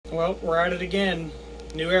Well, we're at it again.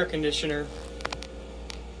 New air conditioner.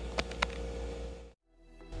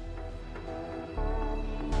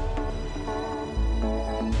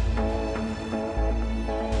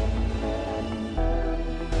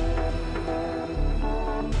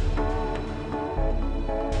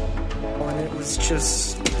 And it was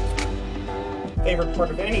just favorite part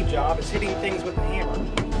of any job is hitting things with the hammer.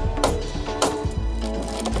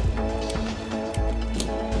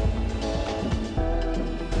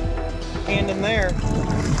 Hand in there.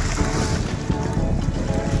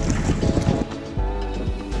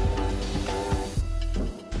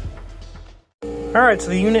 Alright, so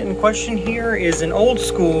the unit in question here is an old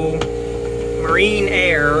school marine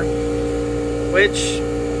air, which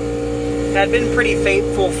had been pretty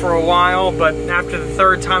faithful for a while, but after the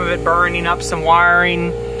third time of it burning up some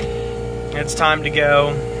wiring, it's time to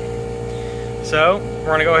go. So we're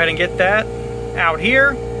gonna go ahead and get that out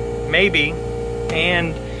here, maybe,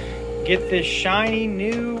 and get this shiny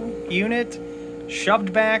new unit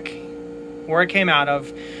shoved back where it came out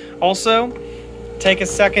of. Also, take a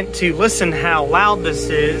second to listen how loud this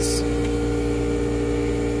is,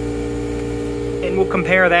 and we'll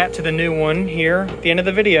compare that to the new one here at the end of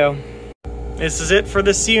the video. This is it for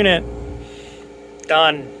this unit.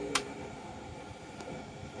 Done.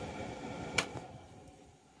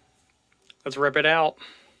 Let's rip it out.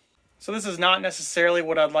 So this is not necessarily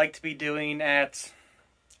what I'd like to be doing at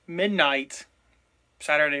midnight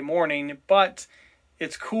Saturday morning, but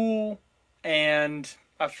it's cool, and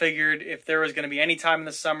I figured if there was going to be any time in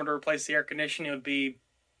the summer to replace the air conditioning, it would be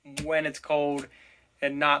when it's cold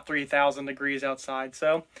and not 3,000 degrees outside.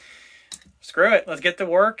 So screw it, let's get to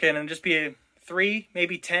work, and it'll just be a 3,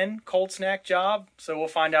 maybe 10 cold snack job, so we'll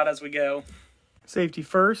find out as we go. Safety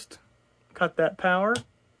first, cut that power.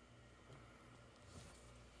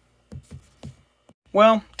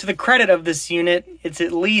 Well, to the credit of this unit, it's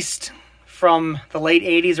at least from the late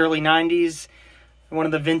 80s, early 90s, one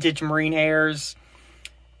of the vintage marine airs,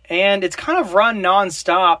 and it's kind of run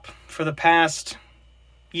non-stop for the past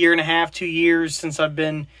year and a half, 2 years since I've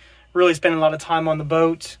been really spending a lot of time on the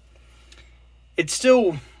boat. It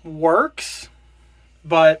still works,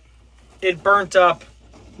 but it burnt up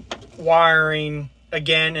wiring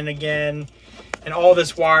again and again, and all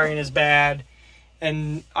this wiring is bad,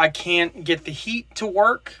 and I can't get the heat to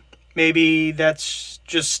work. Maybe that's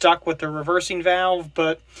just stuck with the reversing valve,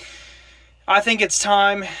 but I think it's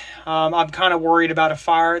time. I'm kind of worried about a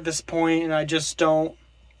fire at this point, and I just don't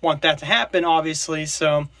want that to happen, obviously.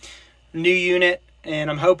 So, new unit, and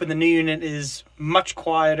I'm hoping the new unit is much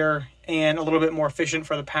quieter and a little bit more efficient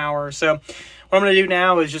for the power. So what I'm going to do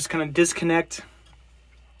now is just kind of disconnect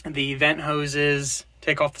the vent hoses,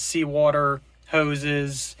 take off the seawater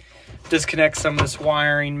hoses, disconnect some of this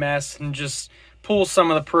wiring mess, and just pull some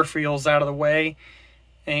of the peripherals out of the way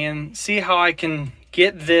and see how I can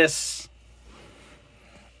get this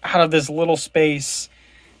out of this little space.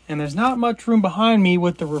 And there's not much room behind me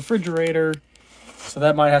with the refrigerator, so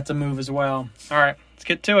that might have to move as well. All right, let's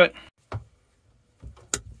get to it.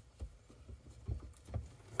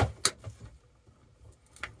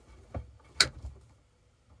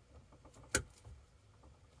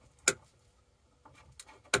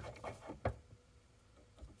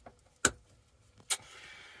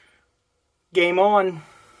 Game on.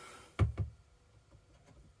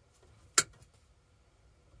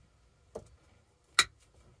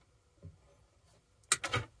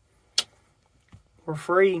 We're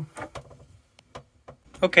free.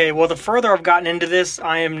 Okay, well, the further I've gotten into this,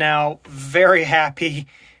 I am now very happy.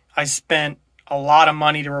 I spent a lot of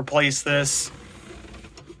money to replace this.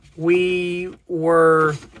 We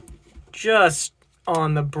were just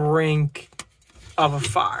on the brink of a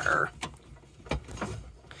fire.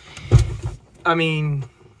 I mean,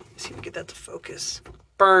 let's see if we get that to focus.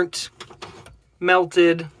 Burnt,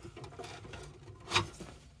 melted,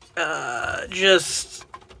 just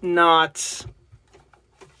not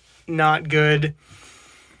good.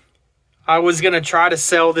 I was going to try to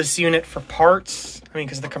sell this unit for parts. I mean,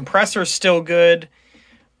 because the compressor is still good,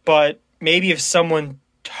 but maybe if someone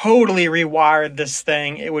totally rewired this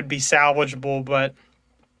thing, it would be salvageable, but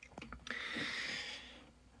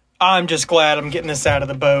I'm just glad I'm getting this out of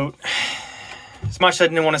the boat. As much as I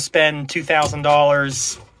didn't want to spend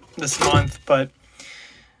 $2,000 this month, but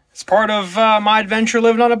it's part of my adventure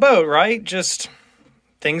living on a boat, right? Just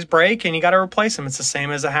things break and you got to replace them. It's the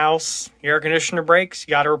same as a house. Your air conditioner breaks,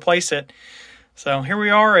 you got to replace it. So here we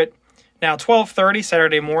are at now 12:30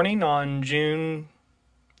 Saturday morning on June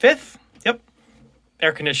 5th. Yep,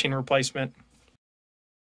 air conditioning replacement.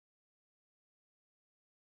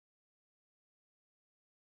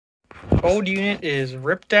 Old unit is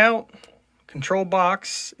ripped out, control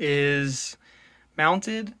box is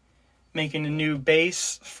mounted, making a new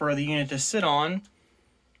base for the unit to sit on.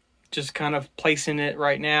 Just kind of placing it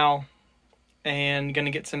right now and going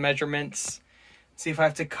to get some measurements, see if I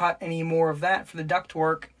have to cut any more of that for the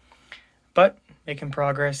ductwork, but making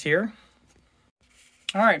progress here.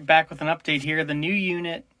 All right, back with an update here. The new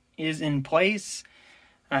unit is in place.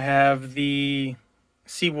 I have the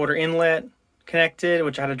seawater inlet connected,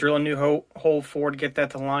 which I had to drill a new hole for to get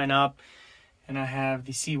that to line up. And I have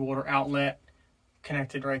the seawater outlet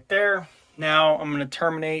connected right there. Now I'm going to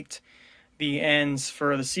terminate the ends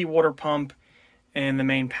for the seawater pump and the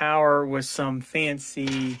main power with some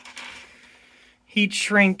fancy heat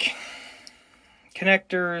shrink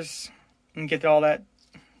connectors and get all that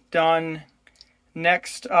done.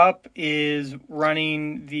 Next up is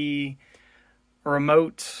running the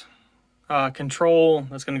remote control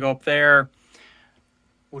that's going to go up there,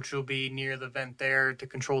 which will be near the vent there to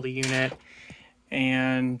control the unit.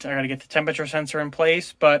 And I got to get the temperature sensor in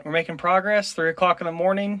place, but we're making progress. 3 o'clock in the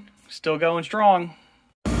morning, still going strong.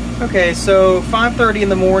 Okay, so 5:30 in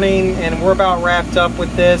the morning, and we're about wrapped up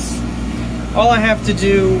with this. All I have to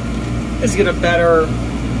do is get a better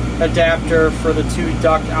adapter for the 2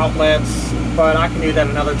 duct outlets, but I can do that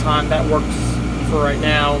another time. That works for right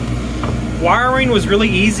now. Wiring was really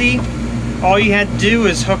easy. All you had to do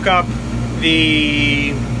is hook up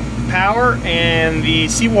the power and the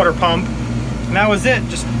seawater pump, and that was it.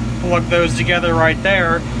 Just plug those together right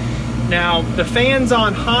there. Now the fan's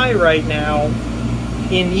on high right now,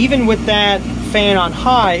 and even with that fan on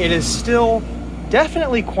high, it is still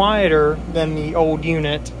definitely quieter than the old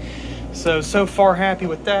unit. So far happy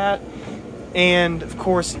with that. And of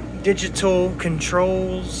course, digital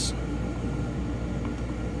controls.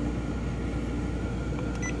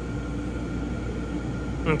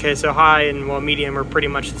 Okay, so high and medium are pretty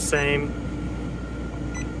much the same,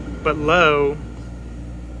 but low,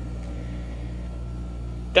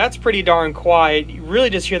 that's pretty darn quiet. You really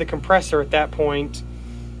just hear the compressor at that point.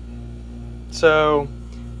 So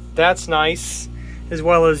that's nice, as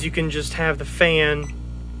well as you can just have the fan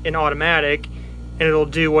in automatic and it'll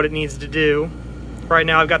do what it needs to do. Right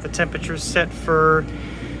now I've got the temperature set for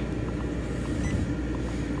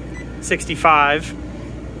 65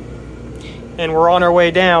 and we're on our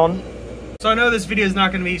way down. So I know this video is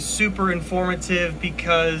not going to be super informative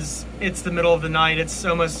because it's the middle of the night. It's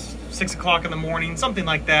almost 6 o'clock in the morning, something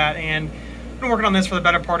like that, and I've been working on this for the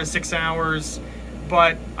better part of 6 hours.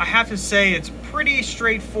 But I have to say it's pretty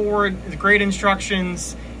straightforward. It's great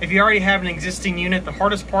instructions. If you already have an existing unit, the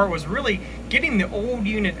hardest part was really getting the old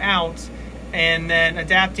unit out and then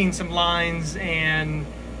adapting some lines and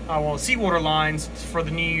seawater lines for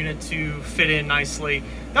the new unit to fit in nicely.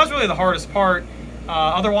 That was really the hardest part.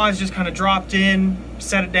 Otherwise, just kind of dropped in,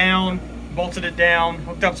 set it down, bolted it down,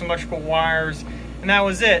 hooked up some electrical wires, and that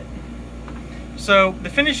was it. So the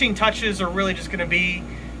finishing touches are really just going to be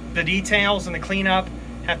the details and the cleanup.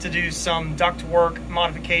 Have to do some ductwork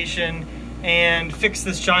modification and fix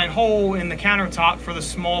this giant hole in the countertop for the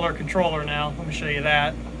smaller controller now. Let me show you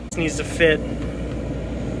that. This needs to fit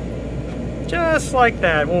just like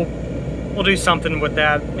that. We'll do something with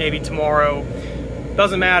that maybe tomorrow.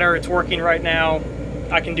 Doesn't matter, it's working right now.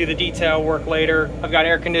 I can do the detail work later. I've got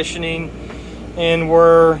air conditioning and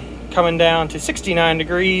we're coming down to 69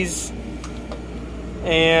 degrees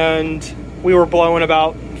and we were blowing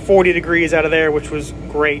about 40 degrees out of there, which was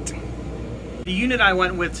great. The unit I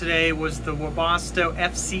went with today was the Webasto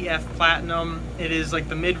FCF Platinum. It is like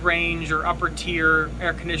the mid-range or upper tier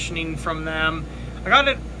air conditioning from them. I got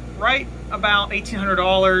it right about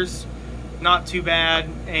 $1,800, not too bad,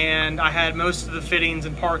 and I had most of the fittings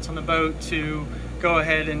and parts on the boat to go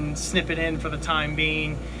ahead and snip it in for the time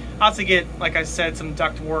being. I'll have to get, like I said, some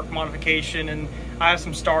ductwork modification, and I have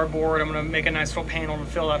some starboard. I'm going to make a nice little panel to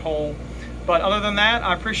fill that hole. But other than that,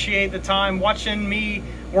 I appreciate the time watching me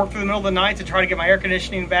work through the middle of the night to try to get my air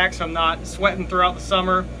conditioning back so I'm not sweating throughout the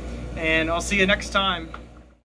summer. And I'll see you next time.